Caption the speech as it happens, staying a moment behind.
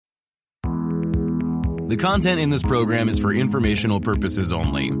The content in this program is for informational purposes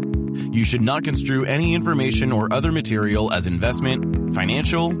only. You should not construe any information or other material as investment,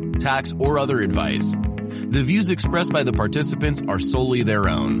 financial, tax, or other advice. The views expressed by the participants are solely their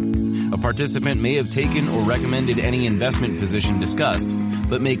own. A participant may have taken or recommended any investment position discussed,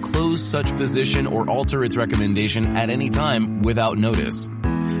 but may close such position or alter its recommendation at any time without notice.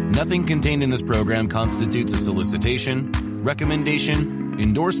 Nothing contained in this program constitutes a solicitation, recommendation,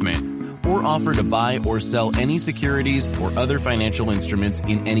 endorsement, or offer to buy or sell any securities or other financial instruments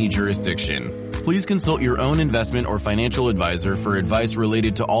in any jurisdiction. Please consult your own investment or financial advisor for advice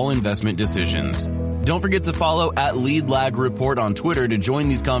related to all investment decisions. Don't forget to follow at Lead Lag Report on Twitter to join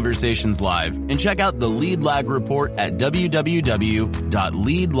these conversations live, and check out the Lead Lag Report at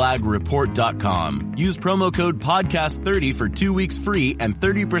www.leadlagreport.com. Use promo code podcast30 for 2 weeks free and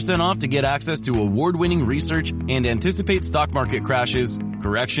 30% off to get access to award-winning research and anticipate stock market crashes,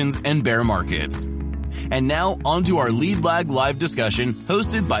 corrections, and bear markets. And now, on to our Lead Lag live discussion,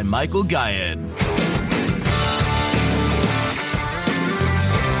 hosted by Michael Guyette.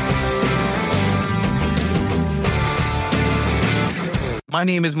 My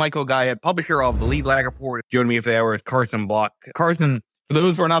name is Michael Guyette, publisher of the Lead Lag Report. Joining me for the hour is Carson Block. Carson, for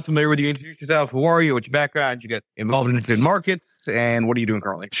those who are not familiar with you, introduce yourself. Who are you? What's your background? You get involved in markets, and what are you doing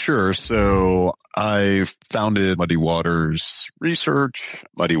currently? Sure. So I founded Muddy Waters Research,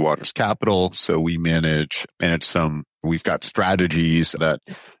 Muddy Waters Capital. So we manage we've got strategies that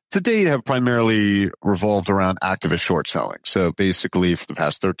to date have primarily revolved around activist short selling. So basically for the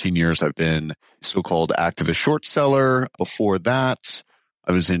past 13 years, I've been so-called activist short seller. Before that,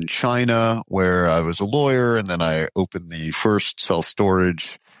 I was in China where I was a lawyer, and then I opened the first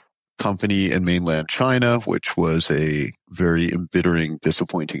self-storage company in mainland China, which was a very embittering,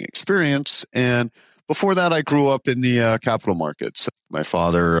 disappointing experience. And before that, I grew up in the capital markets. My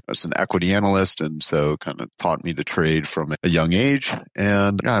father was an equity analyst, and so kind of taught me the trade from a young age.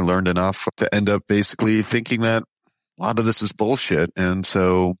 And I learned enough to end up basically thinking that a lot of this is bullshit. And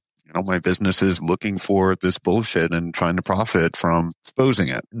so my business is looking for this bullshit and trying to profit from exposing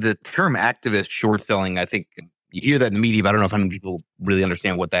it. The term activist short selling, I think you hear that in the media, but I don't know if how many people really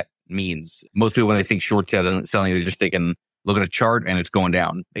understand what that means. Most people, when they think short selling, they're just thinking, look at a chart and it's going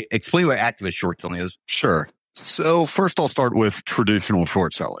down. Explain what activist short selling is. Sure. So first I'll start with traditional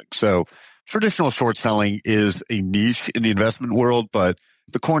short selling. So traditional short selling is a niche in the investment world, but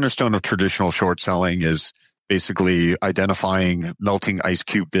the cornerstone of traditional short selling is basically identifying melting ice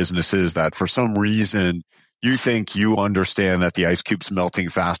cube businesses that for some reason you think you understand that the ice cube's melting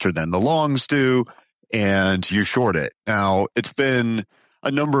faster than the longs do, and you short it. Now, it's been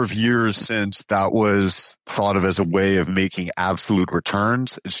a number of years since that was thought of as a way of making absolute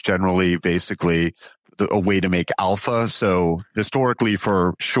returns. It's generally basically a way to make alpha. So historically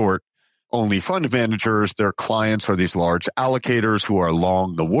for short only fund managers, their clients are these large allocators who are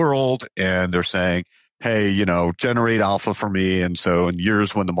long the world, and they're saying, hey, generate alpha for me. And so in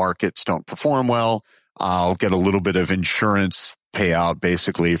years when the markets don't perform well, I'll get a little bit of insurance payout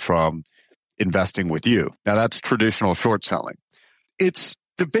basically from investing with you. Now that's traditional short selling. It's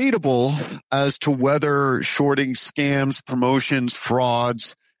debatable as to whether shorting scams, promotions,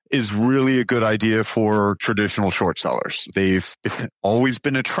 frauds is really a good idea for traditional short sellers. They've always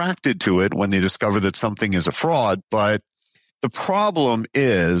been attracted to it when they discover that something is a fraud. But the problem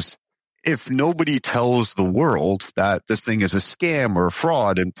is, if nobody tells the world that this thing is a scam or a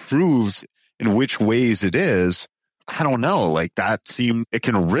fraud and proves in which ways it is, I don't know, it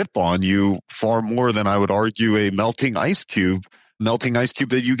can rip on you far more than I would argue a melting ice cube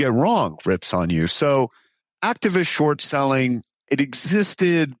that you get wrong rips on you. So activist short selling, it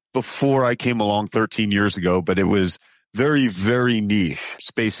existed before I came along 13 years ago, but it was very, very niche. It's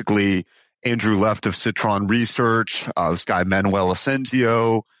basically Andrew Left of Citron Research, this guy Manuel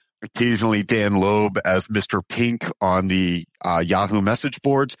Asensio, occasionally Dan Loeb as Mr. Pink on the Yahoo message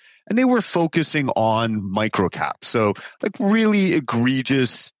boards. And they were focusing on microcaps. So really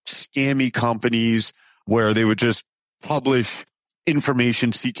egregious, scammy companies where they would just publish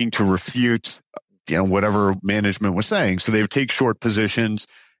information seeking to refute, whatever management was saying. So they would take short positions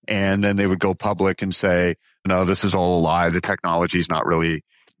and then they would go public and say, no, this is all a lie. The technology is not really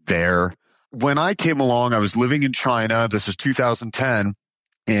there. When I came along, I was living in China. This is 2010.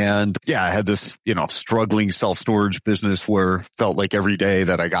 And I had this, struggling self-storage business where felt like every day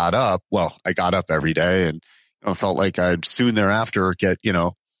that I got up every day and felt like I'd soon thereafter get,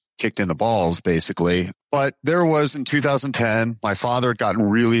 kicked in the balls, basically. But there was in 2010, my father had gotten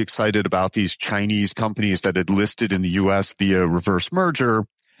really excited about these Chinese companies that had listed in the US via reverse merger.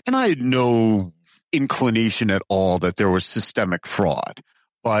 And I had no inclination at all that there was systemic fraud.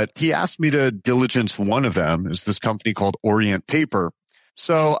 but he asked me to diligence one of them. It's this company called Orient Paper.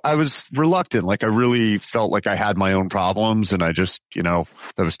 So I was reluctant. Like I really felt like I had my own problems and I just, that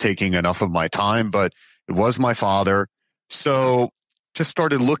was taking enough of my time, but it was my father. So just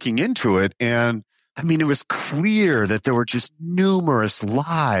started looking into it. And I mean, it was clear that there were just numerous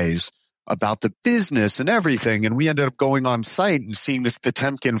lies about the business and everything. And we ended up going on site and seeing this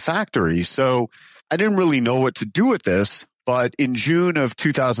Potemkin factory. So I didn't really know what to do with this. But in June of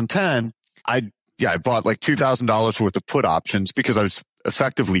 2010, I bought like $2,000 worth of put options because I was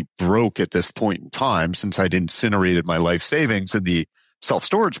effectively broke at this point in time since I'd incinerated my life savings in the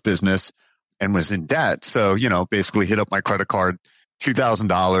self-storage business and was in debt. So, basically hit up my credit card,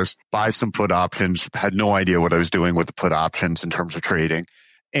 $2,000, buy some put options, had no idea what I was doing with the put options in terms of trading,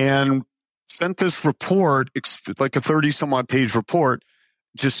 and sent this report, like a 30 some odd page report,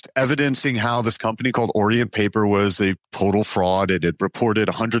 just evidencing how this company called Orient Paper was a total fraud. It had reported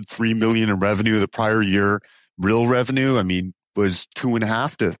 $103 million in revenue the prior year. Real revenue, was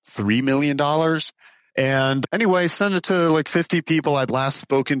 $2.5 to $3 million. And anyway, sent it to like 50 people I'd last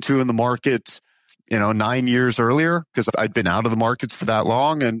spoken to in the markets, 9 years earlier, because I'd been out of the markets for that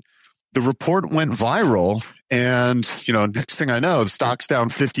long. And the report went viral. And, next thing I know, the stock's down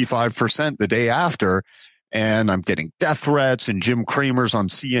 55% the day after. And I'm getting death threats, and Jim Cramer's on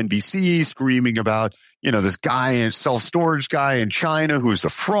CNBC screaming about, this guy, self-storage guy in China who's a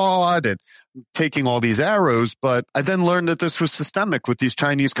fraud, and taking all these arrows. But I then learned that this was systemic with these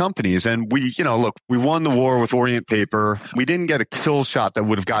Chinese companies. And we won the war with Orient Paper. We didn't get a kill shot that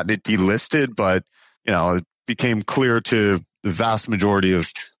would have gotten it delisted, but, it became clear to the vast majority of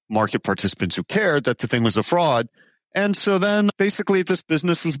market participants who cared that the thing was a fraud. And so then basically this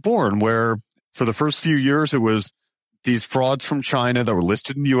business was born where for the first few years, it was these frauds from China that were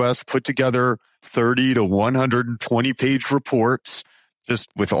listed in the U.S., put together 30 to 120 page reports, just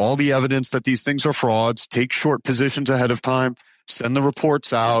with all the evidence that these things are frauds, take short positions ahead of time, send the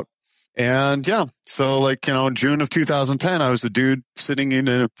reports out. And so in June of 2010, I was a dude sitting in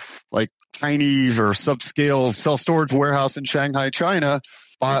a tiny or subscale self-storage warehouse in Shanghai, China.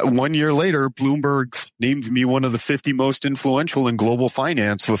 1 year later, Bloomberg named me one of the 50 most influential in global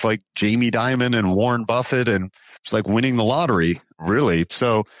finance with Jamie Dimon and Warren Buffett, and it's like winning the lottery, really.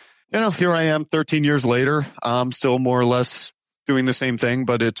 So, here I am 13 years later. I'm still more or less doing the same thing,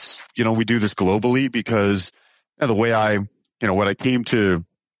 but it's, we do this globally because the way what I came to,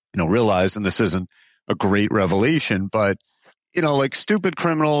 realize, and this isn't a great revelation, but, stupid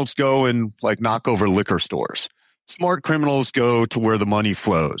criminals go and knock over liquor stores. Smart criminals go to where the money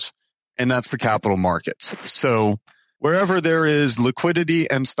flows, and that's the capital markets. So wherever there is liquidity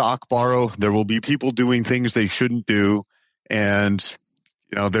and stock borrow, there will be people doing things they shouldn't do. And,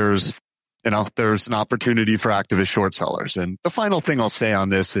 there's an opportunity for activist short sellers. And the final thing I'll say on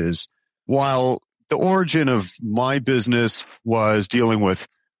this is, while the origin of my business was dealing with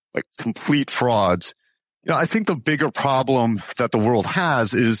complete frauds, I think the bigger problem that the world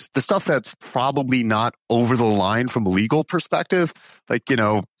has is the stuff that's probably not over the line from a legal perspective.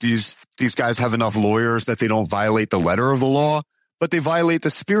 These guys have enough lawyers that they don't violate the letter of the law, but they violate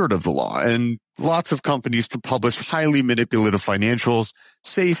the spirit of the law. And lots of companies can publish highly manipulative financials,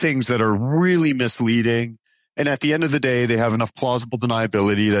 say things that are really misleading. And at the end of the day, they have enough plausible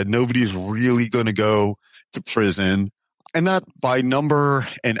deniability that nobody's really going to go to prison. And that by number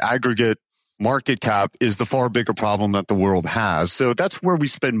and aggregate market cap is the far bigger problem that the world has. So that's where we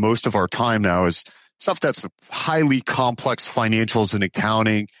spend most of our time now, is stuff that's highly complex financials and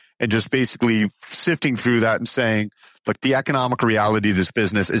accounting, and just basically sifting through that and saying, look, the economic reality of this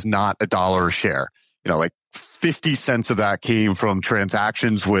business is not $1 a share. 50 cents of that came from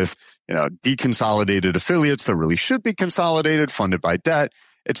transactions with, deconsolidated affiliates that really should be consolidated, funded by debt.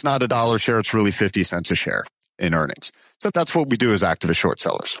 It's not $1 a share. It's really 50 cents a share in earnings. So that's what we do as activist short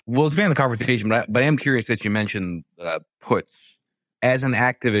sellers. We'll expand the conversation, but I am curious that you mentioned puts. As an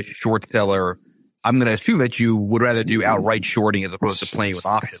activist short seller, I'm going to assume that you would rather do outright shorting as opposed to playing with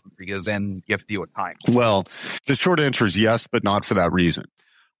options, because then you have to deal with time. Well, the short answer is yes, but not for that reason.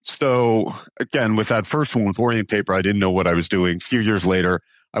 So again, with that first one with Orient Paper, I didn't know what I was doing. A few years later,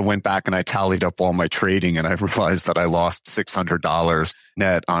 I went back and I tallied up all my trading, and I realized that I lost $600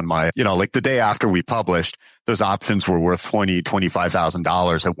 net on my, the day after we published, those options were worth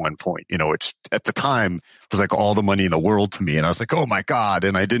 $25,000 at one point, which at the time was all the money in the world to me. And I was like, oh my God.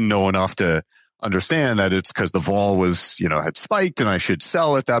 And I didn't know enough to understand that it's because the vol was, had spiked and I should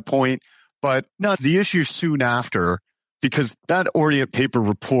sell at that point. But no, the issue soon after, because that Orient Paper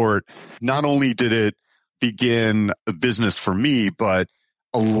report, not only did it begin a business for me, but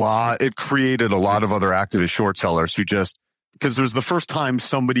it created a lot of other activist short sellers who just because it was the first time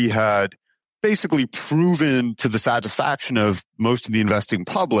somebody had basically proven to the satisfaction of most of the investing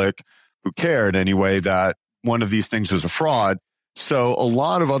public who cared anyway that one of these things was a fraud. So a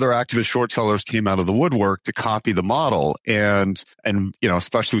lot of other activist short sellers came out of the woodwork to copy the model. And,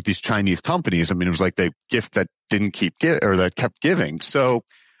 especially with these Chinese companies, I mean, it was like the gift that that kept giving. So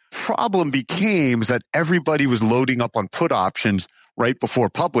problem became that everybody was loading up on put options right before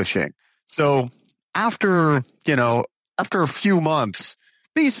publishing. So after a few months,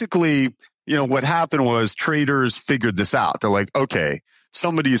 basically, what happened was traders figured this out. They're like, okay,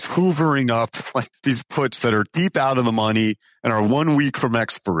 somebody's hoovering up like these puts that are deep out of the money and are 1 week from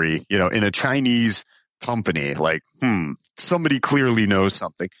expiry, in a Chinese company. Like, somebody clearly knows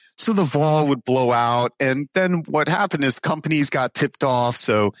something. So the vol would blow out. And then what happened is companies got tipped off.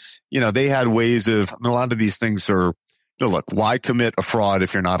 So, they had ways of, a lot of these things are, look, why commit a fraud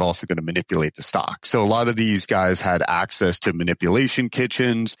if you're not also going to manipulate the stock? So a lot of these guys had access to manipulation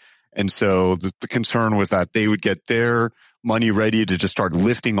kitchens. And so the concern was that they would get their money ready to just start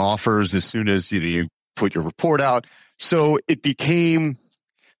lifting offers as soon as you put your report out. So it became,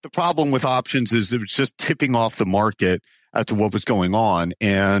 the problem with options is it was just tipping off the market as to what was going on.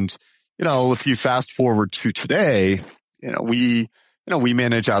 And, if you fast forward to today, we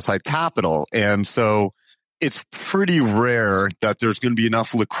manage outside capital. And so it's pretty rare that there's going to be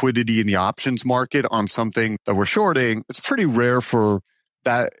enough liquidity in the options market on something that we're shorting. It's pretty rare for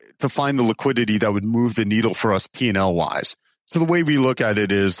that to find the liquidity that would move the needle for us P&L wise. So the way we look at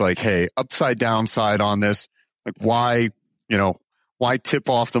it is like, hey, upside downside on this, like why tip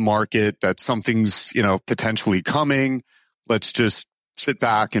off the market that something's, potentially coming? Let's just sit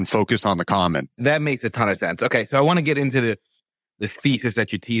back and focus on the common. That makes a ton of sense. Okay. So I want to get into the thesis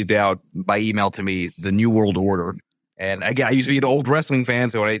that you teased out by email to me, the New World Order. And again, I used to be an old wrestling fan,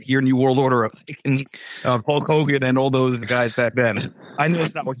 so when I hear New World Order, I'm thinking Hulk Hogan and all those guys back then. I know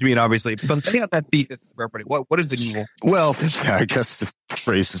it's not what you mean, obviously, but think about that thesis for everybody. What is the New World? Well, I guess the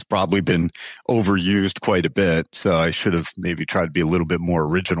phrase has probably been overused quite a bit, so I should have maybe tried to be a little bit more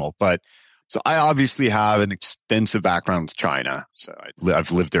original. But so I obviously have an extensive background with China. So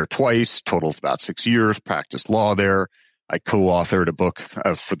I've lived there twice, total of about 6 years, practiced law there. I co-authored a book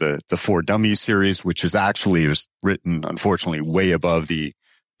for the For Dummies series, which is actually was written, unfortunately, way above the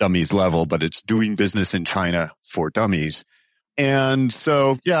dummies level, but it's Doing Business in China for Dummies. And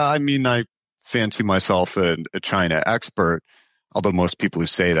so, I fancy myself a China expert, although most people who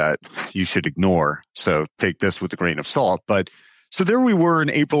say that you should ignore. So take this with a grain of salt. But so there we were in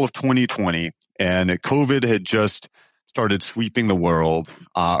April of 2020, and COVID had just started sweeping the world,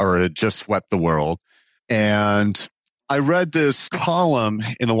 or had just swept the world. And I read this column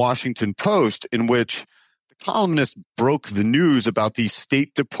in the Washington Post in which the columnist broke the news about the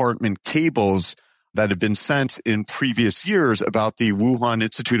State Department cables that had been sent in previous years about the Wuhan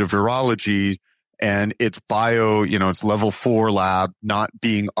Institute of Virology and its its level 4 lab not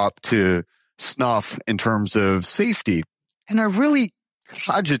being up to snuff in terms of safety. And I really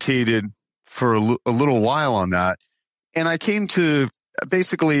cogitated for a little while on that. And I came to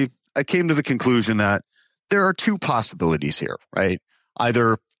the conclusion that there are two possibilities here, right?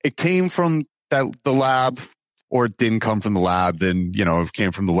 Either it came from the lab or it didn't come from the lab, then, it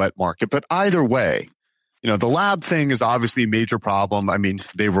came from the wet market. But either way, the lab thing is obviously a major problem. I mean,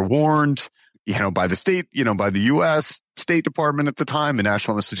 they were warned, by the state, by the U.S. State Department at the time, the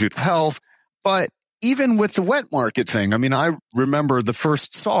National Institute of Health. But even with the wet market thing, I mean, I remember the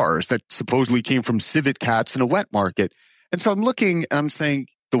first SARS that supposedly came from civet cats in a wet market. And so I'm looking and I'm saying,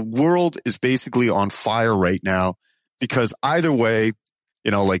 the world is basically on fire right now because either way,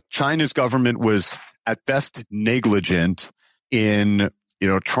 China's government was at best negligent in,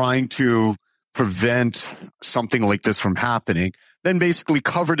 trying to prevent something like this from happening, then basically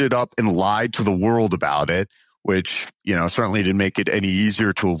covered it up and lied to the world about it, which, certainly didn't make it any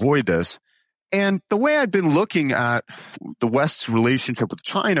easier to avoid this. And the way I'd been looking at the West's relationship with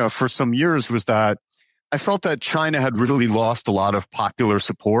China for some years was that I felt that China had really lost a lot of popular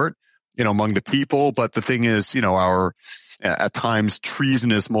support, among the people. But the thing is, our at times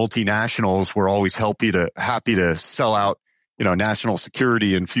treasonous multinationals were always happy to sell out, national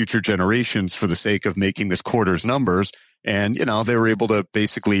security and future generations for the sake of making this quarter's numbers. And, they were able to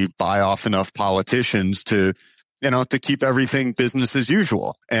basically buy off enough politicians to keep everything business as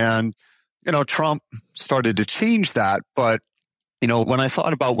usual. And, Trump started to change that. But, when I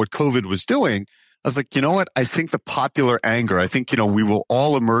thought about what COVID was doing, I was like, you know what? I think the popular anger, I think, we will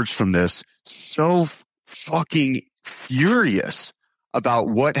all emerge from this so fucking furious about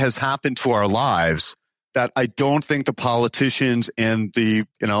what has happened to our lives that I don't think the politicians and the,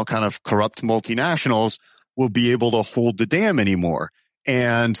 kind of corrupt multinationals will be able to hold the dam anymore.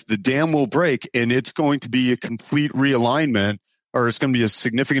 And the dam will break, and it's going to be a complete realignment, or it's going to be a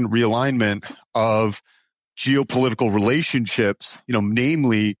significant realignment of geopolitical relationships,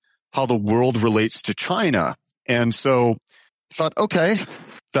 namely how the world relates to China. And so I thought, okay,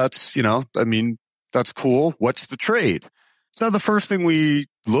 that's cool. What's the trade? So the first thing we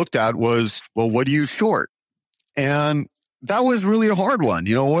looked at was, well, what do you short? And that was really a hard one.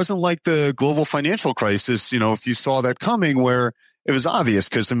 It wasn't like the global financial crisis, if you saw that coming, where it was obvious,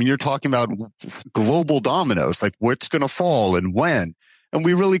 because you're talking about global dominoes, like what's going to fall and when. And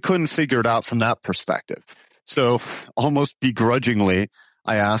we really couldn't figure it out from that perspective. So almost begrudgingly,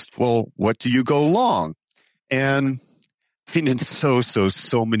 I asked, well, what do you go long? And in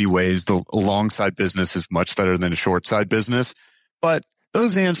so many ways, the long side business is much better than a short side business. But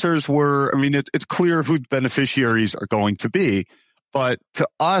those answers were, it's clear who the beneficiaries are going to be. But to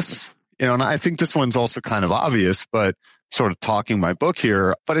us, and I think this one's also kind of obvious, but sort of talking my book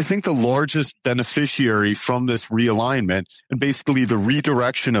here, but I think the largest beneficiary from this realignment and basically the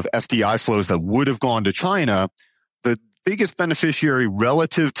redirection of FDI flows that would have gone to China, the biggest beneficiary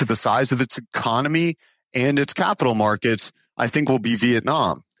relative to the size of its economy and its capital markets, I think will be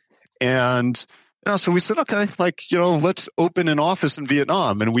Vietnam. And so we said, okay, let's open an office in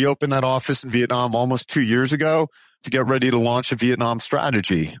Vietnam. And we opened that office in Vietnam almost 2 years ago to get ready to launch a Vietnam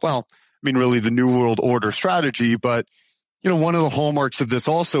strategy. Well, really the New World Order strategy, but one of the hallmarks of this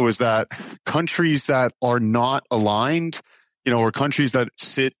also is that countries that are not aligned, or countries that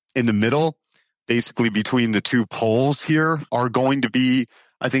sit in the middle, basically between the two poles here, are going to be,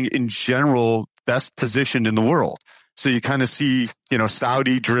 I think, in general, best positioned in the world. So you kind of see,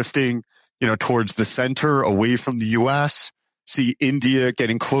 Saudi drifting, towards the center, away from the U.S., see India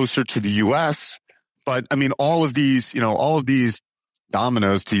getting closer to the U.S. But all of these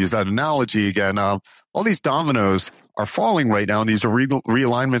dominoes, to use that analogy again, all these dominoes are falling right now, and these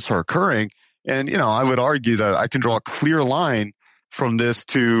realignments are occurring. And, I would argue that I can draw a clear line from this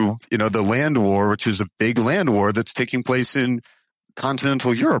to, the land war, which is a big land war that's taking place in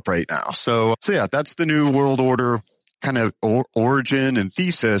continental Europe right now. So yeah, that's the New World Order kind of origin and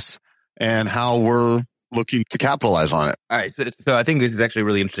thesis, and how we're looking to capitalize on it. All right. So I think this is actually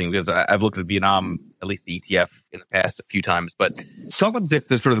really interesting, because I've looked at Vietnam, at least the ETF, in the past a few times. But talk about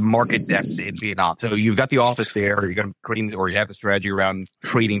the sort of market depth in Vietnam. So you've got the office there, you're going to create, or you have the strategy around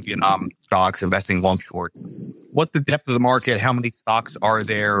trading Vietnam stocks, investing long short. What's the depth of the market? How many stocks are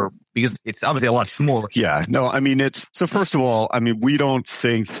there? Because it's obviously a lot smaller. Yeah, no, so first of all, we don't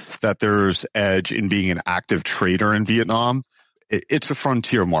think that there's edge in being an active trader in Vietnam. It's a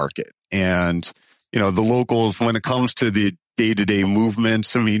frontier market. And, the locals, when it comes to the day-to-day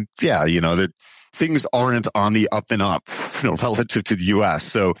movements, that things aren't on the up and up, relative to the U.S.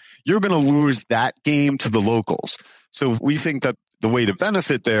 So you're going to lose that game to the locals. So we think that the way to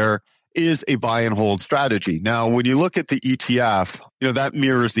benefit there is a buy and hold strategy. Now, when you look at the ETF, that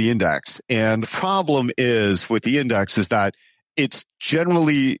mirrors the index. And the problem is with the index is that it's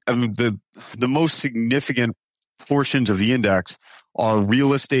generally, the most significant portions of the index are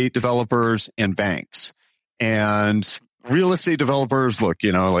real estate developers and banks. And real estate developers, look,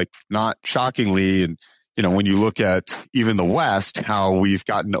 not shockingly, and, when you look at even the West, how we've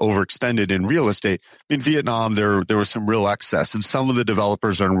gotten overextended in real estate, in Vietnam, there was some real excess, and some of the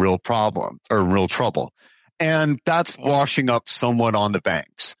developers are in real trouble. And that's washing up somewhat on the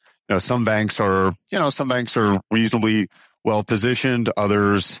banks. Some banks are reasonably well positioned,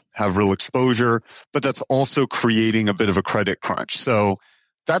 others have real exposure, but that's also creating a bit of a credit crunch. So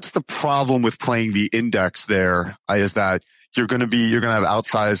that's the problem with playing the index there, is that you're going to have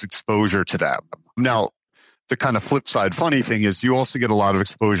outsized exposure to that. Now, the kind of flip side funny thing is you also get a lot of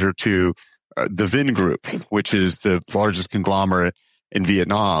exposure to the Vin Group, which is the largest conglomerate in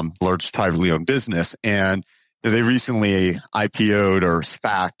Vietnam, largest privately owned business. And they recently IPO'd or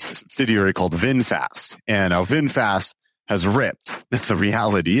SPAC'd a subsidiary called VinFast. And now VinFast has ripped. The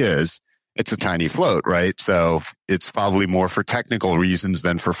reality is it's a tiny float, right? So it's probably more for technical reasons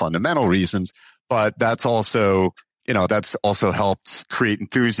than for fundamental reasons. But that's also helped create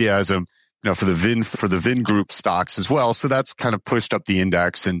enthusiasm, for the Vin Group stocks as well. So that's kind of pushed up the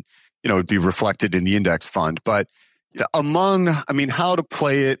index and, it'd be reflected in the index fund. But how to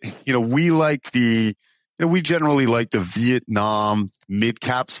play it, we generally like the Vietnam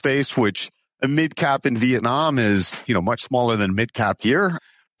mid-cap space, which a mid-cap in Vietnam is, much smaller than mid-cap here,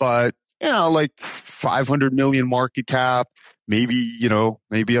 but, like 500 million market cap, maybe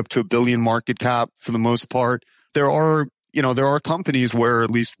up to $1 billion market cap for the most part. There are companies where at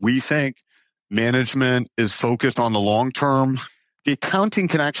least we think management is focused on the long term. The accounting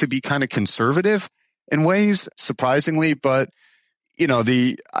can actually be kind of conservative. in ways, surprisingly. But,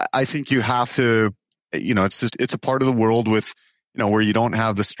 I think you have to, it's a part of the world with, where you don't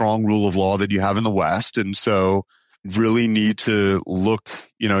have the strong rule of law that you have in the West. And so really need to look,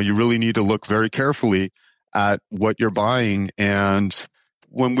 you really need to look very carefully at what you're buying. And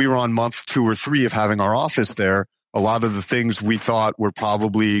when we were on month 2 or 3 of having our office there, a lot of the things we thought were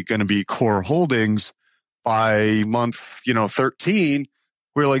probably going to be core holdings by month, 13,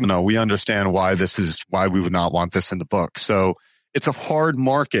 we're like, no, we understand why we would not want this in the book. So it's a hard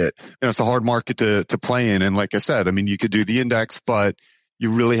market, and it's a hard market to play in. And like I said, I mean, you could do the index, but you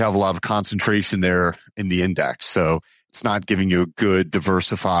really have a lot of concentration there in the index. So it's not giving you a good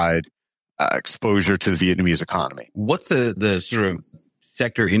diversified exposure to the Vietnamese economy. What's the sort of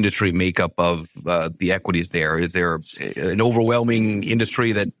sector industry makeup of the equities there? Is there an overwhelming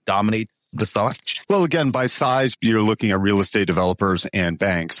industry that dominates the stock? Well, again, by size, you're looking at real estate developers and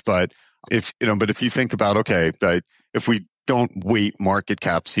banks. But if you think about, okay, if we don't weight market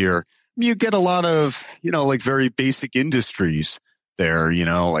caps here, you get a lot of, like very basic industries there,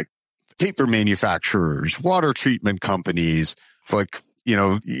 like paper manufacturers, water treatment companies, like,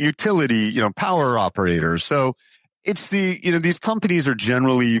 utility, power operators. So it's these companies are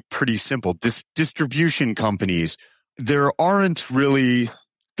generally pretty simple. Distribution companies, there's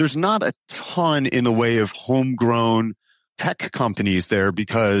not a ton in the way of homegrown tech companies there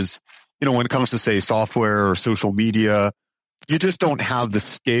because, when it comes to, say, software or social media, you just don't have the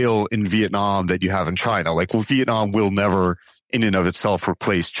scale in Vietnam that you have in China. Like, Vietnam will never in and of itself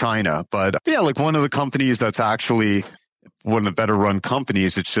replace China. But yeah, like one of the companies that's actually one of the better run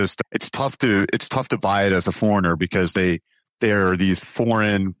companies, it's tough to buy it as a foreigner because they're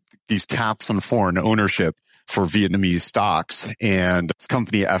these caps on foreign ownership for Vietnamese stocks. And this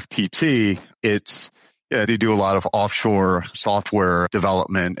company FPT, they do a lot of offshore software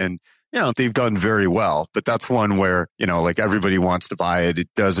development, and they've done very well. But that's one where like everybody wants to buy it. It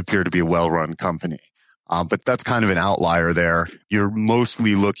does appear to be a well-run company, but that's kind of an outlier there. You're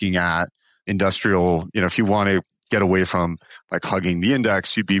mostly looking at industrial. If you want to get away from like hugging the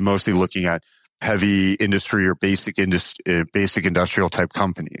index, you'd be mostly looking at heavy industry or basic industrial type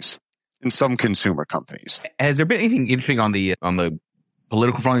companies and some consumer companies. Has there been anything interesting on the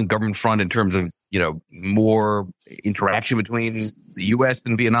political front and government front in terms of, more interaction between the U.S.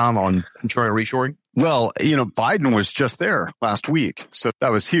 and Vietnam on China reshoring? Well, Biden was just there last week. So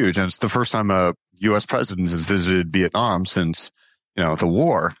that was huge. And it's the first time a U.S. president has visited Vietnam since the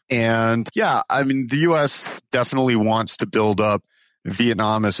war. And yeah, I mean, the U.S. definitely wants to build up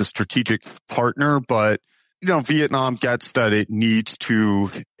Vietnam as a strategic partner, but, Vietnam gets that it needs to,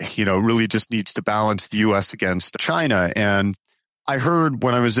 really just needs to balance the U.S. against China. And I heard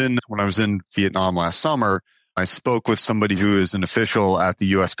when I was in Vietnam last summer, I spoke with somebody who is an official at the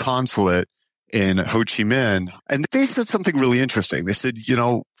U.S. consulate in Ho Chi Minh, and they said something really interesting. They said,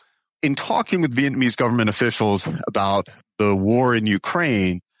 in talking with Vietnamese government officials about the war in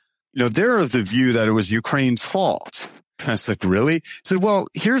Ukraine, they're of the view that it was Ukraine's fault. I was like, really? I said, well,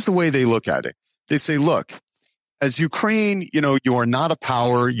 here's the way they look at it. They say, look, as Ukraine, you are not a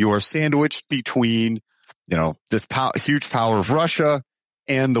power. You are sandwiched between, this huge power of Russia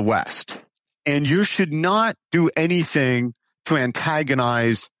and the West. And you should not do anything to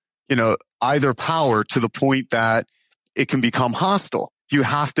antagonize, either power to the point that it can become hostile. You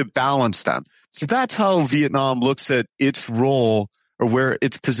have to balance them. So that's how Vietnam looks at its role or where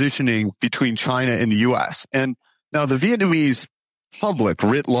it's positioning between China and the U.S. And now the Vietnamese public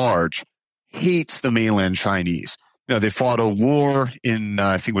writ large hates the mainland Chinese. They fought a war in,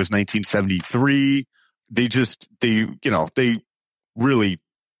 I think it was 1973. They really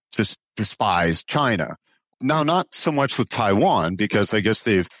just despise China. Now, not so much with Taiwan, because I guess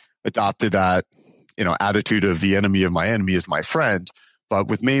they've adopted that, attitude of the enemy of my enemy is my friend. But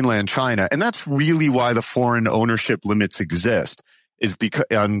with mainland China, and that's really why the foreign ownership limits exist, is because,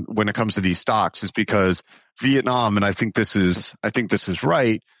 and when it comes to these stocks, is because Vietnam, and I think this is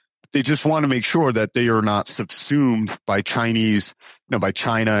right, they just want to make sure that they are not subsumed by by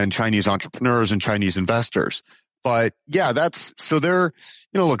China and Chinese entrepreneurs and Chinese investors. But yeah,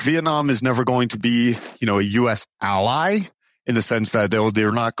 look, Vietnam is never going to be, a U.S. ally in the sense that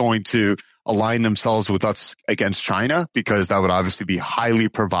they're not going to align themselves with us against China, because that would obviously be highly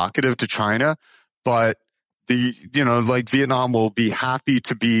provocative to China. But Vietnam will be happy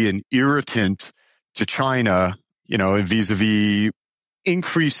to be an irritant to China, vis-a-vis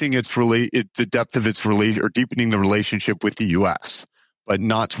increasing the depth of its relation or deepening the relationship with the U.S., but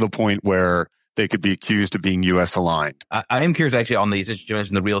not to the point where they could be accused of being U.S. aligned. I am curious, actually, on the, since you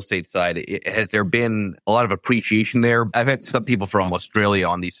mentioned the real estate side, has there been a lot of appreciation there? I've had some people from Australia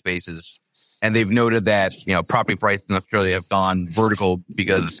on these spaces And they've noted that, property prices in Australia have gone vertical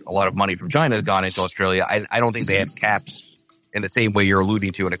because a lot of money from China has gone into Australia. I don't think they have caps in the same way you're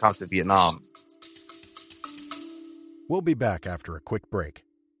alluding to when it comes to Vietnam. We'll be back after a quick break.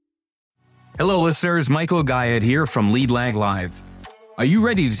 Hello, listeners. Michael Guyette here from Lead Lag Live. Are you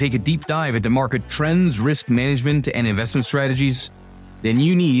ready to take a deep dive into market trends, risk management, and investment strategies? Then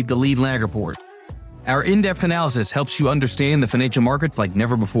you need the Lead Lag Report. Our in-depth analysis helps you understand the financial markets like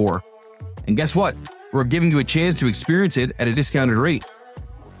never before. And guess what? We're giving you a chance to experience it at a discounted rate.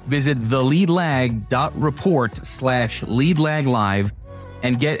 Visit theleadlag.report/leadlaglive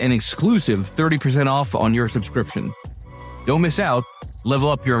and get an exclusive 30% off on your subscription. Don't miss out. Level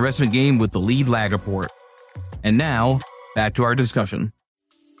up your investment game with the Lead Lag Report. And now, back to our discussion.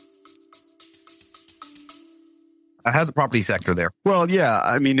 How's the property sector there? Well, yeah,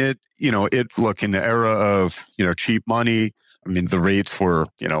 I mean, look, in the era of, cheap money, I mean, the rates were,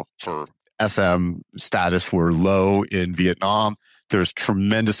 for SM status were low in Vietnam. There's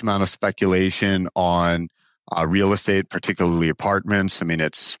tremendous amount of speculation on real estate, particularly apartments. I mean,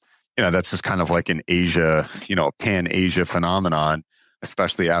 it's, that's just kind of like an Asia, pan-Asia phenomenon,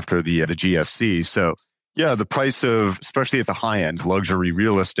 especially after the GFC. So, yeah, the price of, especially at the high end, luxury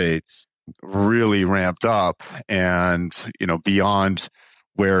real estate really ramped up and, beyond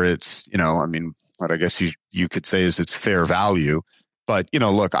where it's, what I guess you could say is its fair value. But,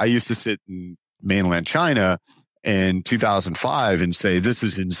 look, I used to sit in mainland China in 2005 and say, this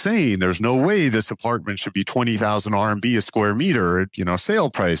is insane. There's no way this apartment should be 20,000 RMB a square meter, sale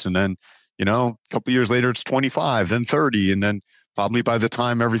price. And then, a couple of years later, it's 25, then 30. And then probably by the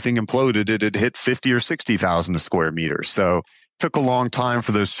time everything imploded, it had hit 50 or 60,000 a square meter. So it took a long time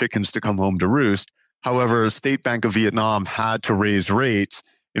for those chickens to come home to roost. However, State Bank of Vietnam had to raise rates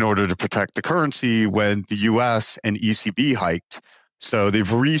in order to protect the currency when the US and ECB hiked. So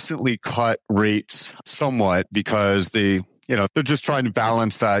they've recently cut rates somewhat because they're just trying to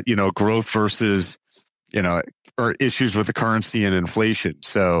balance that, growth versus, or issues with the currency and inflation.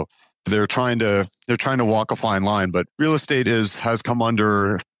 So they're trying to walk a fine line, but real estate has come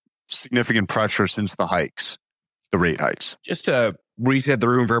under significant pressure since the rate hikes. Just to reset the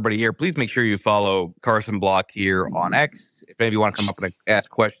room for everybody here, please make sure you follow Carson Block here on X. If maybe you want to come up and ask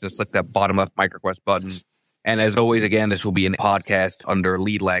questions, click that bottom left mic request button. And as always, again, this will be a podcast under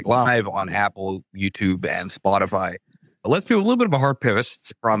Lead Lag Live on Apple, YouTube, and Spotify. But let's do a little bit of a hard pivot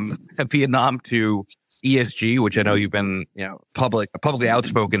from Vietnam to ESG, which I know you've been, publicly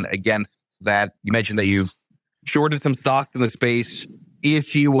outspoken against that. You mentioned that you've shorted some stocks in the space.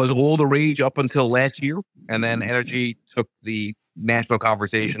 ESG was all the rage up until last year, and then energy took the national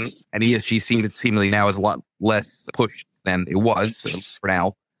conversation, and ESG seemingly now is a lot less pushed than it was for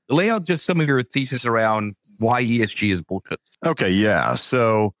now. Lay out just some of your thesis around why ESG is bullshit. Okay, yeah.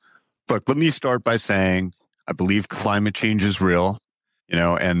 So, look, let me start by saying I believe climate change is real,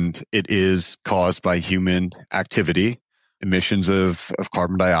 and it is caused by human activity, emissions of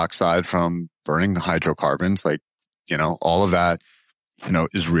carbon dioxide from burning hydrocarbons, all of that,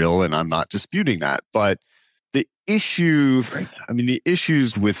 is real, and I'm not disputing that. But the issues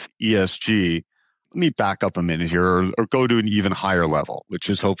with ESG, let me back up a minute here or go to an even higher level, which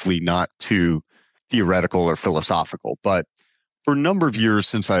is hopefully not too theoretical or philosophical. But for a number of years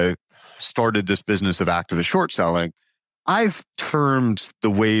since I started this business of activist short selling, I've termed the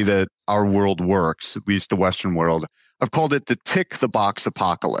way that our world works, at least the Western world, I've called it the tick the box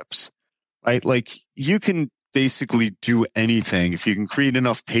apocalypse, right? Like you can basically do anything if you can create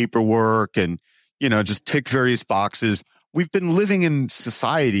enough paperwork and, just tick various boxes. We've been living in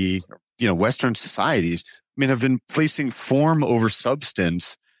society, Western societies, have been placing form over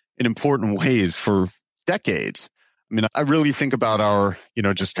substance in important ways for decades. I really think about our,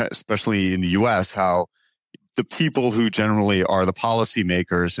 especially in the US, how the people who generally are the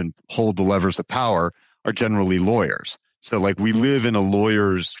policymakers and hold the levers of power are generally lawyers. So we live in a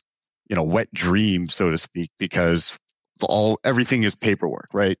lawyer's, wet dream, so to speak, because everything is paperwork,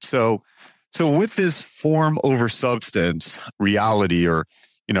 right? So with this form over substance reality or,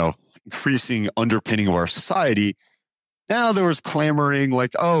 increasing underpinning of our society, now there was clamoring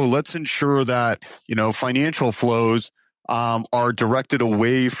let's ensure that, financial flows are directed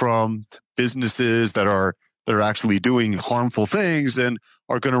away from businesses that are actually doing harmful things and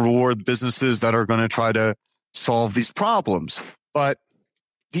are going to reward businesses that are going to try to solve these problems. But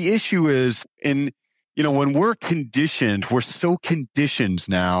the issue is when we're so conditioned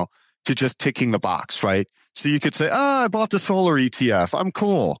now to just ticking the box, right? So you could say, I bought the solar ETF. I'm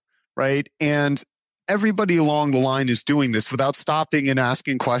cool, right? And everybody along the line is doing this without stopping and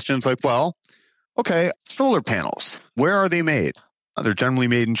asking questions like, well, okay, solar panels, where are they made? They're generally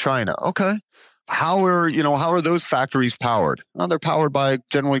made in China. Okay. How are those factories powered? Oh, they're powered by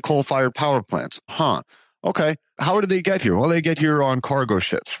generally coal-fired power plants. Huh. Okay. How did they get here? Well, they get here on cargo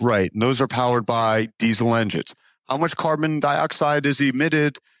ships, right? And those are powered by diesel engines. How much carbon dioxide is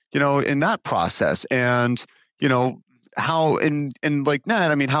emitted, in that process? And, how, and like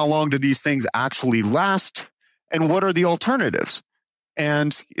that, I mean, how long do these things actually last? And what are the alternatives?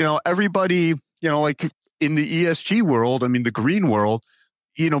 And, everybody, like in the ESG world, I mean, the green world,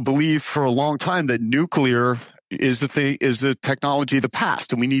 believed for a long time that nuclear is the technology of the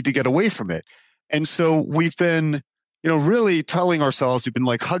past and we need to get away from it. And so we've been, really telling ourselves, we've been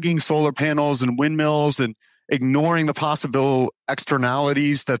like hugging solar panels and windmills and ignoring the possible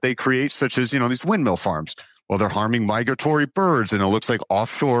externalities that they create, such as, these windmill farms. Well, they're harming migratory birds, and it looks like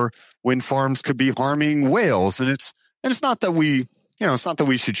offshore wind farms could be harming whales. And it's not that we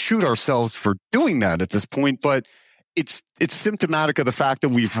should shoot ourselves for doing that at this point, but it's symptomatic of the fact that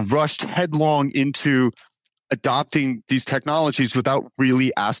we've rushed headlong into adopting these technologies without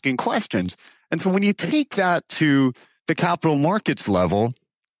really asking questions. And so when you take that to the capital markets level,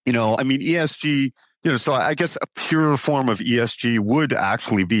 ESG, so I guess a pure form of ESG would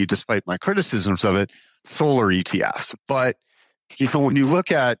actually be, despite my criticisms of it, solar ETFs. But, when you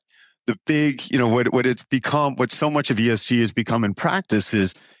look at the big, what it's become, what so much of ESG has become in practice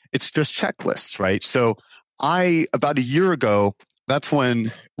is it's just checklists, right? So about a year ago, that's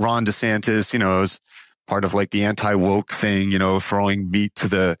when Ron DeSantis, is part of like the anti-woke thing, throwing meat to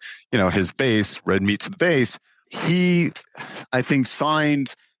the, his base, red meat to the base. He, I think,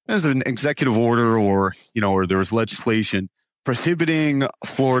 signed as an executive order or there was legislation prohibiting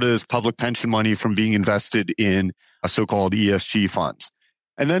Florida's public pension money from being invested in a so-called ESG funds.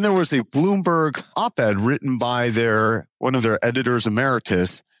 And then there was a Bloomberg op-ed written by one of their editors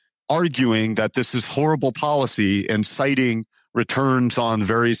emeritus arguing that this is horrible policy and citing returns on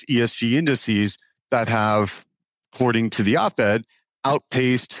various ESG indices that have, according to the op-ed,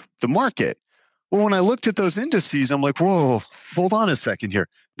 outpaced the market. Well, when I looked at those indices, I'm like, whoa, hold on a second here.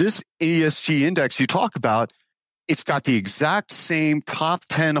 This ESG index you talk about, it's got the exact same top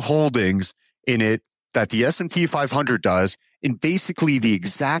 10 holdings in it that the S&P 500 does in basically the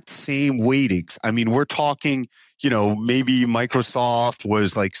exact same weightings. I mean, we're talking, maybe Microsoft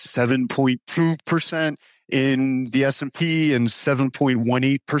was like 7.2% in the S&P and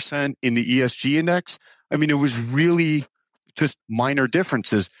 7.18% in the ESG index. I mean, it was really just minor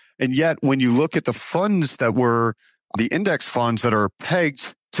differences. And yet when you look at the funds that were the index funds that are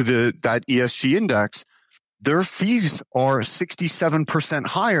pegged to that ESG index, their fees are 67%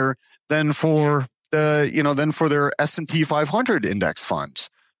 higher than for their S&P 500 index funds.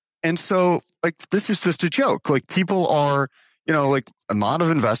 And so like, this is just a joke. Like people are, like a lot of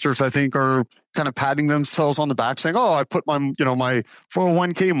investors, I think, are kind of patting themselves on the back saying, oh, I put my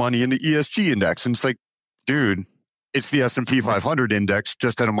 401k money in the ESG index. And it's like, dude, it's the S&P 500 index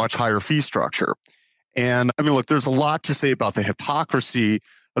just at a much higher fee structure. And I mean, look, there's a lot to say about the hypocrisy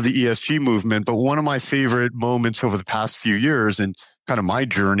of the ESG movement, but one of my favorite moments over the past few years and kind of my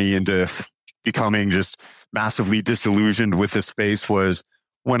journey into becoming just massively disillusioned with this space was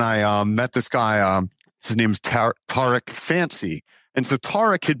when I met this guy, his name's Tariq Fancy. And so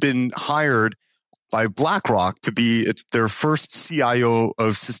Tariq had been hired by BlackRock to be their first CIO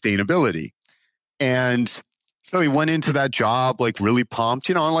of sustainability. And so he went into that job like really pumped,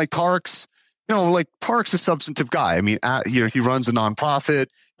 and like Tariq's a substantive guy. I mean, he runs a nonprofit.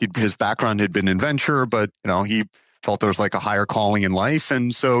 His background had been in venture, but he felt there was like a higher calling in life.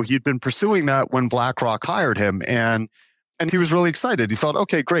 And so he'd been pursuing that when BlackRock hired him. And he was really excited. He thought,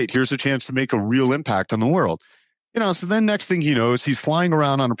 okay, great. Here's a chance to make a real impact on the world. So then next thing he knows, he's flying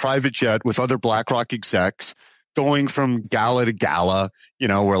around on a private jet with other BlackRock execs, going from gala to gala,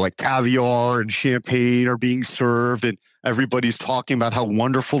 where like caviar and champagne are being served and everybody's talking about how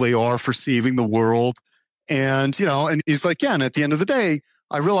wonderful they are for saving the world. And, and he's like, yeah, and at the end of the day,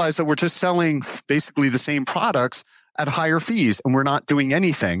 I realized that we're just selling basically the same products at higher fees and we're not doing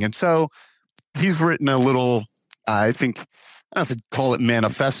anything. And so he's written a little, I don't know if I'd call it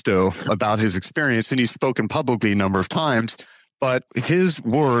manifesto about his experience, and he's spoken publicly a number of times, but his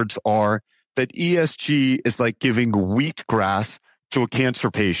words are that ESG is like giving wheatgrass to a cancer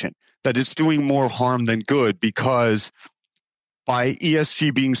patient, that it's doing more harm than good because by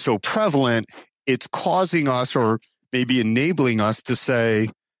ESG being so prevalent, it's causing us or maybe enabling us to say,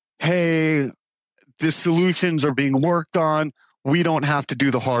 hey, the solutions are being worked on. We don't have to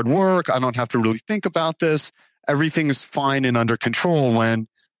do the hard work. I don't have to really think about this. Everything is fine and under control when,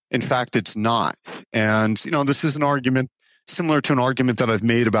 in fact, it's not. And, this is an argument similar to an argument that I've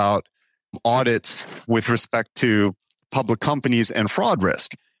made about audits with respect to public companies and fraud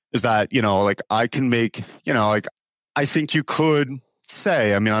risk is that, like I can make, like I think you could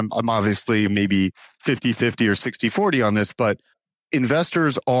say, I mean, I'm obviously maybe 50-50 or 60-40 on this, but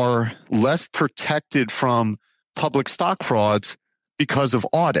investors are less protected from public stock frauds because of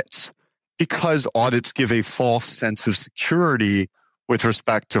audits, because audits give a false sense of security with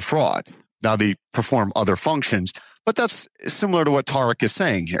respect to fraud. Now they perform other functions, but that's similar to what Tarek is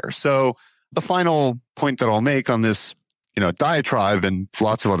saying here. So the final point that I'll make on this, diatribe, and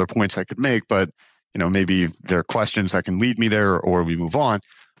lots of other points I could make, but maybe there are questions that can lead me there or we move on.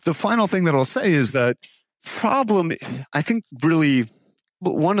 The final thing that I'll say is that problem, I think really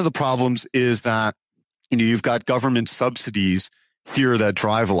one of the problems is that, you've got government subsidies here that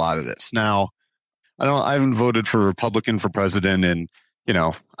drive a lot of this. Now, I haven't voted for Republican for president, and,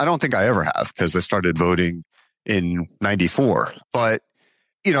 I don't think I ever have because I started voting in 94. But,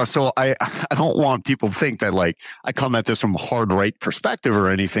 so I don't want people to think that like I come at this from a hard right perspective or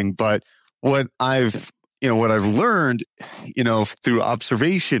anything, but what I've learned, through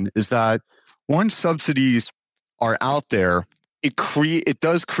observation is that once subsidies are out there, it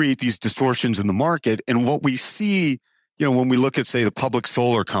does create these distortions in the market. And what we see, when we look at, say, the public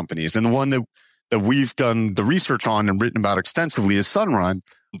solar companies, and the one that we've done the research on and written about extensively is Sunrun.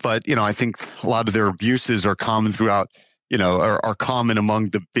 But, I think a lot of their abuses are common throughout, are common among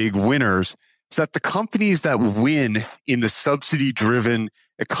the big winners. Is that the companies that win in the subsidy-driven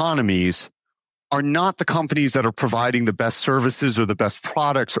economies are not the companies that are providing the best services or the best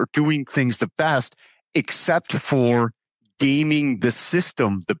products or doing things the best, except for gaming the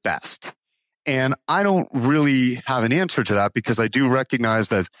system the best. And I don't really have an answer to that because I do recognize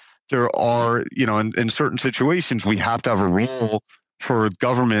that there are, in certain situations, we have to have a role for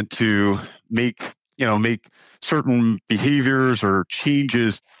government to make certain behaviors or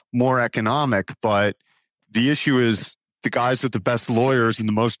changes more economic. But the issue is the guys with the best lawyers and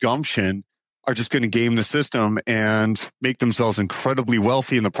the most gumption are just going to game the system and make themselves incredibly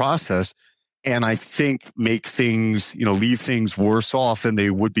wealthy in the process. And I think make things, leave things worse off than they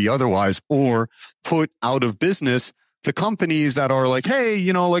would be otherwise, or put out of business the companies that are like,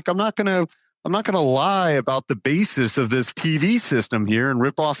 hey, like I'm not going to lie about the basis of this PV system here and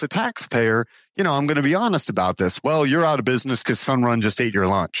rip off the taxpayer. I'm going to be honest about this. Well, you're out of business because Sunrun just ate your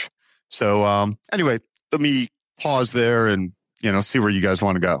lunch. So anyway, let me pause there and see where you guys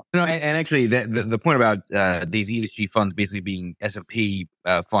want to go. And actually, the point about these ESG funds basically being S&P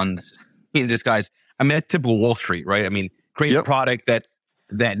funds in disguise, I mean, that's typical Wall Street, right? I mean, create a product that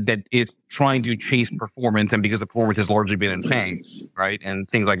is trying to chase performance, and because the performance has largely been in tank, right, and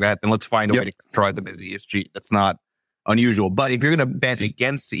things like that, then let's find a way to try the ESG. That's not unusual. But if you're going to bet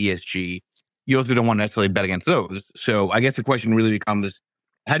against the ESG, you also don't want to necessarily bet against those. So I guess the question really becomes,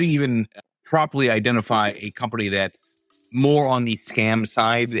 how do you even properly identify a company that's more on the scam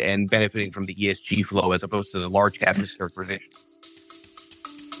side and benefiting from the ESG flow as opposed to the large cap characterization?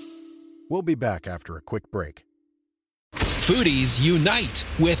 We'll be back after a quick break. Foodies unite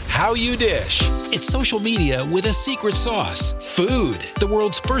with How You Dish. It's social media with a secret sauce. Food, the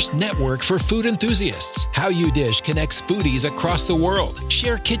world's first network for food enthusiasts. How You Dish connects foodies across the world.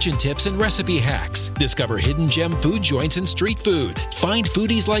 Share kitchen tips and recipe hacks. Discover hidden gem food joints and street food. Find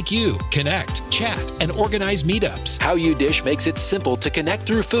foodies like you. Connect, chat, and organize meetups. How You Dish makes it simple to connect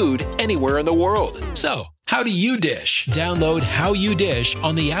through food anywhere in the world. So, how do you dish? Download How You Dish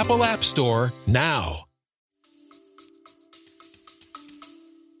on the Apple App Store now.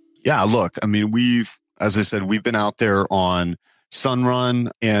 Yeah, look, I mean, as I said, we've been out there on Sunrun,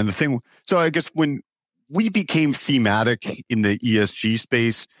 and the thing, so I guess when we became thematic in the ESG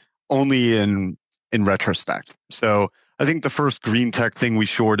space, only in retrospect. So I think the first green tech thing we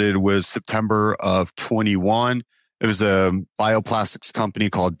shorted was September of 21. It was a bioplastics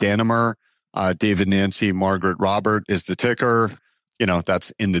company called Danimer. David, Nancy, Margaret, Robert is the ticker. That's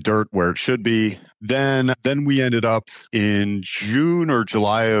in the dirt where it should be. Then we ended up in June or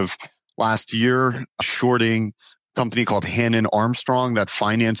July of last year shorting a company called Hannon Armstrong that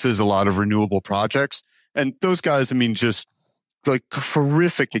finances a lot of renewable projects. And those guys, I mean, just like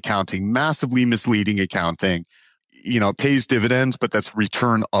horrific accounting, massively misleading accounting. It pays dividends, but that's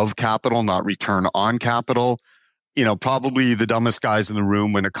return of capital, not return on capital. Probably the dumbest guys in the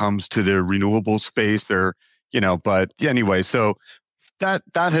room when it comes to the renewable space. They're, but anyway, so that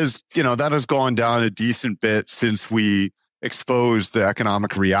has gone down a decent bit since we exposed the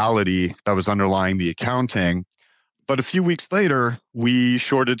economic reality that was underlying the accounting. But a few weeks later, we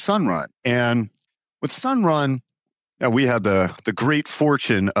shorted Sunrun. And with Sunrun, we had the great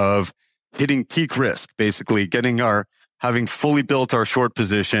fortune of hitting peak risk, basically having fully built our short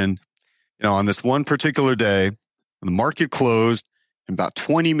position, on this one particular day. The market closed. And about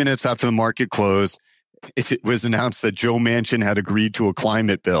 20 minutes after the market closed, it was announced that Joe Manchin had agreed to a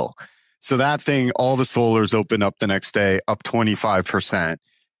climate bill. So that thing, all the solars opened up the next day, up 25%.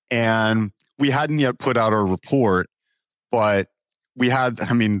 And we hadn't yet put out our report, but we had,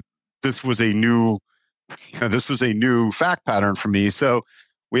 this was a new fact pattern for me. So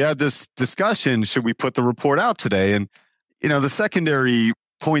we had this discussion, should we put the report out today? And, the secondary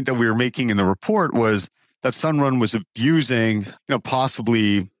point that we were making in the report was that Sunrun was abusing,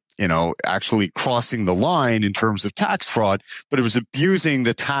 possibly, actually crossing the line in terms of tax fraud, but it was abusing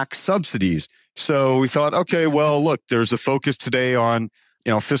the tax subsidies. So we thought, okay, well, look, there's a focus today on,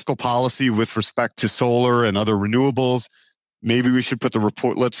 fiscal policy with respect to solar and other renewables. Maybe we should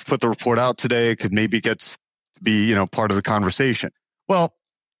let's put the report out today. It could maybe be part of the conversation. Well,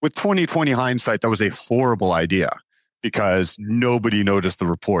 with 2020 hindsight, that was a horrible idea because nobody noticed the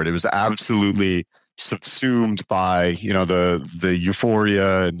report. It was absolutely subsumed by, the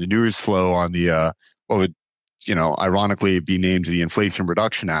euphoria and the news flow on the, what would, ironically be named the Inflation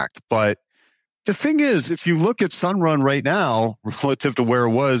Reduction Act. But the thing is, if you look at Sunrun right now, relative to where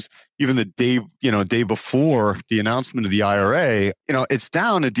it was even the day before the announcement of the IRA, it's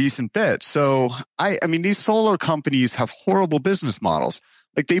down a decent bit. So these solar companies have horrible business models.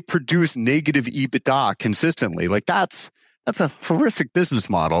 Like they produce negative EBITDA consistently. Like that's a horrific business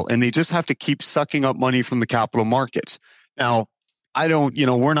model. And they just have to keep sucking up money from the capital markets. Now,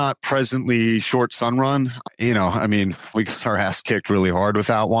 we're not presently short Sunrun. We got our ass kicked really hard with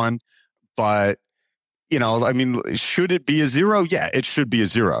that one. But, should it be a zero? Yeah, it should be a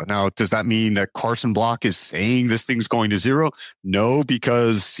zero. Now, does that mean that Carson Block is saying this thing's going to zero? No,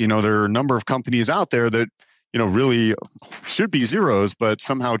 because, there are a number of companies out there that, really should be zeros, but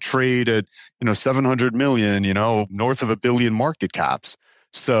somehow trade at, 700 million, north of $1 billion market caps.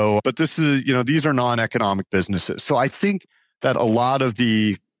 So, but this is, these are non-economic businesses. So I think that a lot of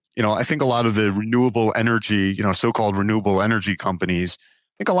the renewable energy, so-called renewable energy companies,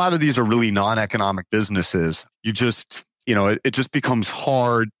 I think a lot of these are really non-economic businesses. You just, it just becomes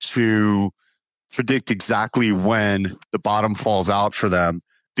hard to predict exactly when the bottom falls out for them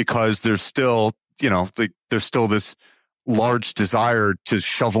because there's still, there's still this large desire to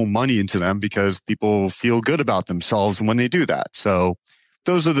shovel money into them because people feel good about themselves when they do that. So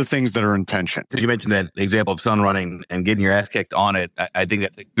those are the things that are in tension. You mentioned that example of Sunrun and getting your ass kicked on it. I think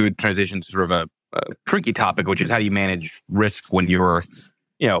that's a good transition to sort of a tricky topic, which is how do you manage risk when you're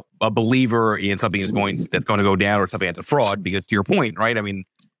a believer in something that's going to go down or something that's a fraud, because to your point, right?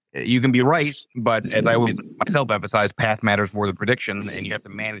 You can be right, but as I always myself emphasize, path matters more than prediction, and you have to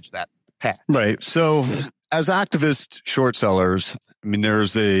manage that path. Right. So as activist short sellers,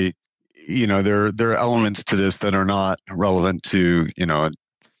 there's there are elements to this that are not relevant to,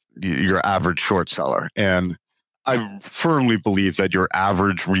 your average short seller. And I firmly believe that your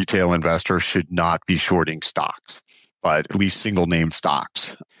average retail investor should not be shorting stocks, but at least single name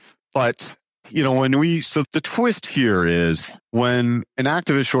stocks. But, so the twist here is when an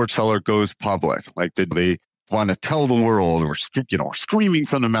activist short seller goes public, like they want to tell the world or, screaming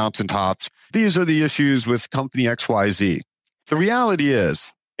from the mountaintops, these are the issues with company XYZ. The reality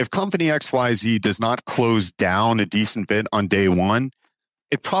is, if company XYZ does not close down a decent bit on day one,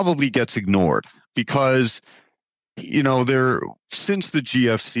 it probably gets ignored because, since the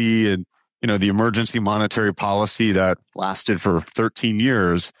GFC and, the emergency monetary policy that lasted for 13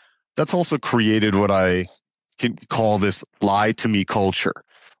 years, that's also created what I can call this lie to me culture,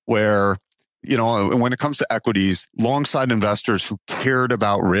 where, when it comes to equities, long side investors who cared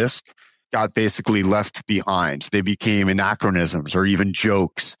about risk got basically left behind. They became anachronisms or even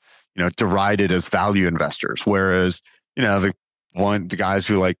jokes, derided as value investors. Whereas, the guys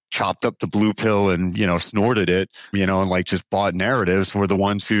who chopped up the blue pill and, snorted it, and just bought narratives were the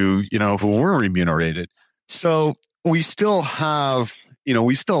ones who were remunerated. So we still have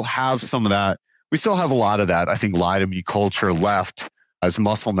some of that. We still have a lot of that, I think, lie to me culture left as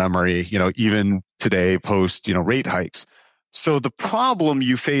muscle memory, even today post, rate hikes. So the problem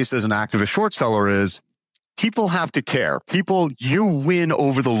you face as an activist short seller is people have to care. You win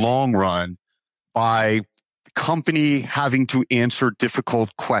over the long run by company having to answer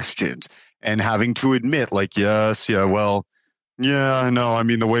difficult questions and having to admit the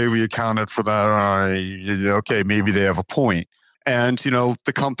way we accounted for that, okay, maybe they have a point. And,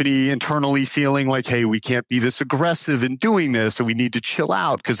 the company internally feeling like, hey, we can't be this aggressive in doing this, so we need to chill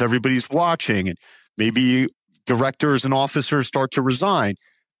out because everybody's watching. And maybe directors and officers start to resign.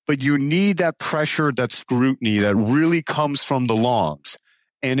 But you need that pressure, that scrutiny that really comes from the longs.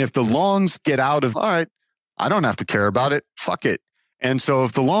 And if the longs get out of, all right, I don't have to care about it, fuck it. And so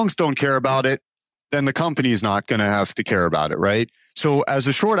if the longs don't care about it, then the company's not going to have to care about it, right? So as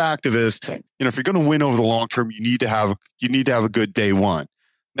a short activist, if you're going to win over the long term, you need to have a good day one.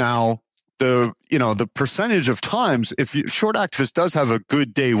 Now, the percentage of times, if short activist does have a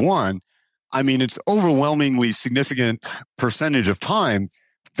good day one, I mean, it's overwhelmingly significant percentage of time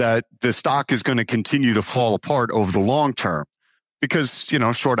that the stock is going to continue to fall apart over the long term. Because,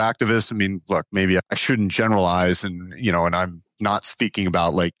 short activists, I mean, look, maybe I shouldn't generalize and I'm not speaking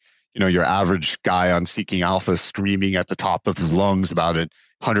about like, your average guy on Seeking Alpha screaming at the top of his lungs about a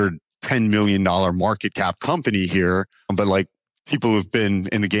 $110 million market cap company here. But like people who've been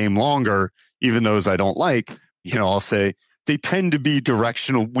in the game longer, even those I don't like, I'll say they tend to be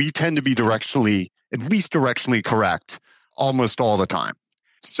directional. We tend to be at least directionally correct almost all the time.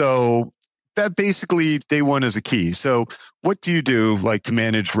 So that basically day one is a key. So what do you do like to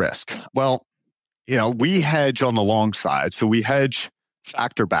manage risk? Well, we hedge on the long side. So we hedge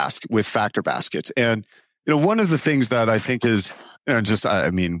factor baskets. And, one of the things that I think is,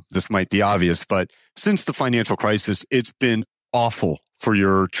 this might be obvious, but since the financial crisis, it's been awful for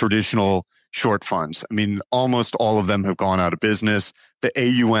your traditional short funds. I mean, almost all of them have gone out of business. The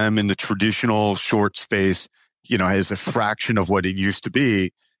AUM in the traditional short space, is a fraction of what it used to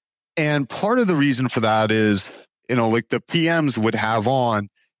be. And part of the reason for that is, like the PMs would have on,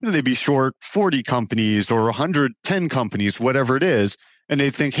 they'd be short 40 companies or 110 companies, whatever it is. And they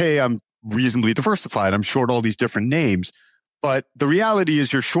think, hey, I'm reasonably diversified. I'm short all these different names. But the reality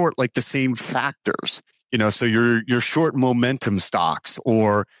is you're short like the same factors, so you're short momentum stocks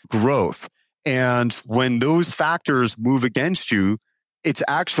or growth. And when those factors move against you, it's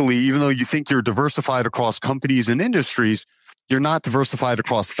actually, even though you think you're diversified across companies and industries, you're not diversified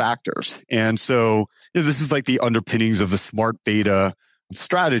across factors. And so this is like the underpinnings of the smart beta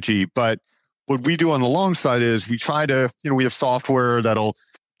strategy. But what we do on the long side is we try to, we have software that'll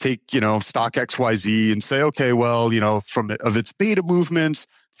take, stock XYZ and say, okay, well, of its beta movements,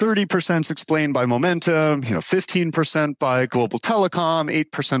 30% is explained by momentum, 15% by global telecom,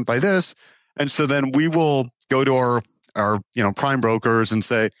 8% by this. And so then we will go to our prime brokers and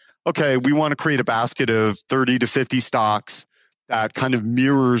say, okay, we want to create a basket of 30 to 50 stocks that kind of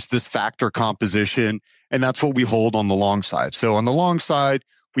mirrors this factor composition. And that's what we hold on the long side. So on the long side,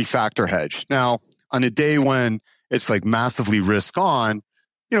 we factor hedge. Now, on a day when it's like massively risk on,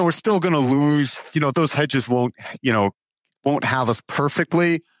 we're still going to lose, those hedges won't have us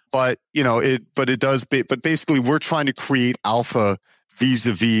perfectly, but basically we're trying to create alpha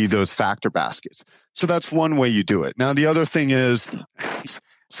vis-a-vis those factor baskets. So that's one way you do it. Now, the other thing is, it's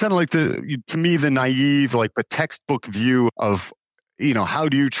kind of like to me, the naive, like the textbook view of, how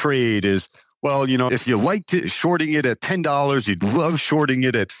do you trade is, well, if you liked shorting it at $10, you'd love shorting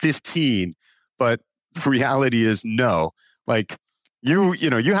it at 15. But the reality is no. Like you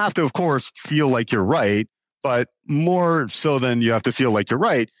have to, of course, feel like you're right, but more so than you have to feel like you're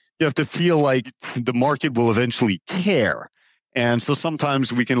right, you have to feel like the market will eventually care. And so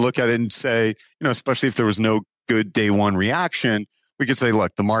sometimes we can look at it and say, especially if there was no good day one reaction, we could say,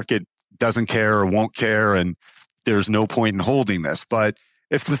 look, the market doesn't care or won't care, and there's no point in holding this. But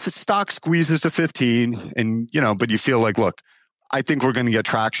if the stock squeezes to 15 and, but you feel like, look, I think we're going to get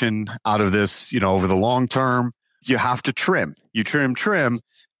traction out of this, over the long term, you have to trim. You trim.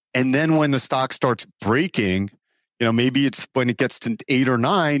 And then when the stock starts breaking, maybe it's when it gets to 8 or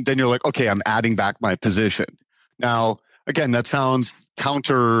 9, then you're like, okay, I'm adding back my position. Now, again, that sounds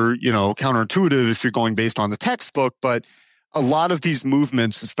counterintuitive if you're going based on the textbook, but a lot of these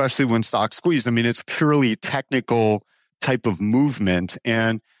movements, especially when stocks squeeze, I mean, it's purely technical type of movement.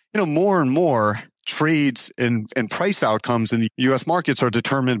 And, more and more trades and price outcomes in the US markets are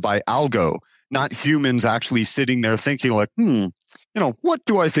determined by algo, not humans actually sitting there thinking like, what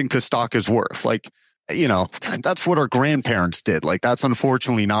do I think the stock is worth? Like, that's what our grandparents did. Like, that's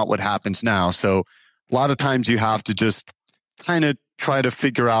unfortunately not what happens now. So a lot of times you have to just kind of try to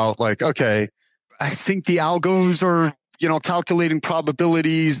figure out like, okay, I think the algos are, calculating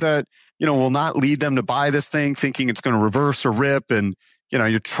probabilities that, will not lead them to buy this thing thinking it's going to reverse or rip. And,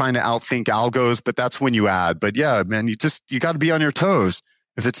 you're trying to outthink algos, but that's when you add. But yeah, man, you got to be on your toes.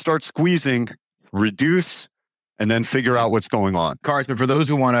 If it starts squeezing, reduce and then figure out what's going on. Carson, for those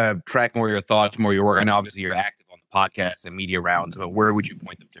who want to track more of your thoughts, more of your work, and obviously you're active on the podcast and media rounds, but where would you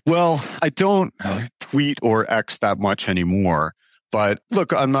point them to? Well, I don't tweet or X that much anymore. But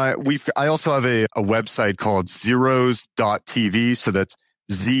look, I also have a website called zeros.tv. So that's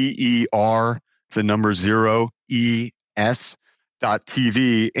ZER, the number 0, ES.TV.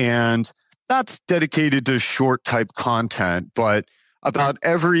 And that's dedicated to short type content. But about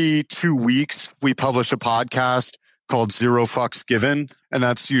every 2 weeks, we publish a podcast called Zero Fucks Given. And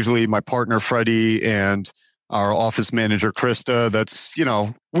that's usually my partner, Freddie, and our office manager, Krista. That's,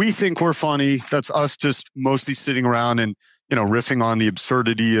 we think we're funny. That's us just mostly sitting around and, riffing on the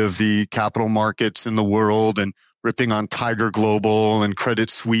absurdity of the capital markets in the world and ripping on Tiger Global and Credit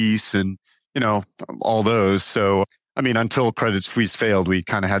Suisse and, all those. So, until Credit Suisse failed, we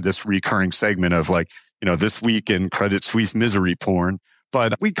kind of had this recurring segment of like, this week in Credit Suisse misery porn.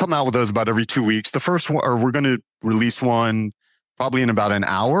 But we come out with those about every 2 weeks. The first one, or we're going to release one probably in about an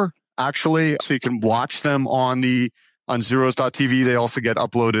hour, actually. So you can watch them on Zeros.tv. They also get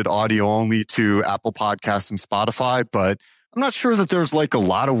uploaded audio only to Apple Podcasts and Spotify. But I'm not sure that there's like a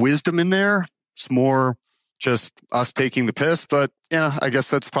lot of wisdom in there. It's more just us taking the piss. But I guess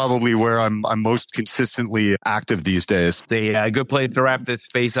that's probably where I'm most consistently active these days. A good place to wrap this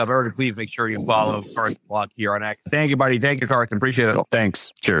space up. Everybody, please make sure you follow Carson blog here on X. Thank you, buddy. Thank you, Carson. Appreciate it. Cool.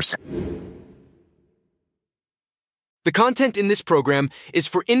 Thanks. Cheers. The content in this program is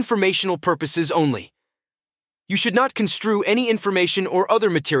for informational purposes only. You should not construe any information or other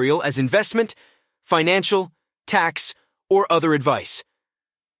material as investment, financial, tax, or other advice.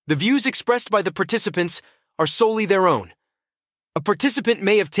 The views expressed by the participants are solely their own. A participant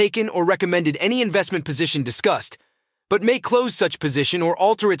may have taken or recommended any investment position discussed, but may close such position or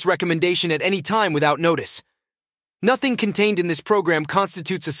alter its recommendation at any time without notice. Nothing contained in this program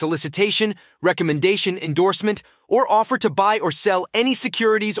constitutes a solicitation, recommendation, endorsement, or offer to buy or sell any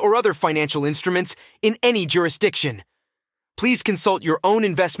securities or other financial instruments in any jurisdiction. Please consult your own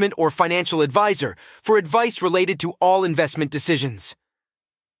investment or financial advisor for advice related to all investment decisions.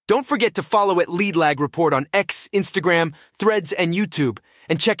 Don't forget to follow at Lead Lag Report on X, Instagram, Threads, and YouTube,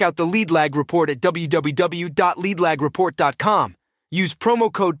 and check out the Lead Lag Report at www.leadlagreport.com. Use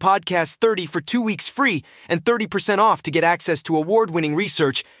promo code podcast30 for 2 weeks free and 30% off to get access to award-winning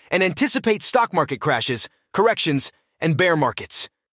research and anticipate stock market crashes, corrections, and bear markets.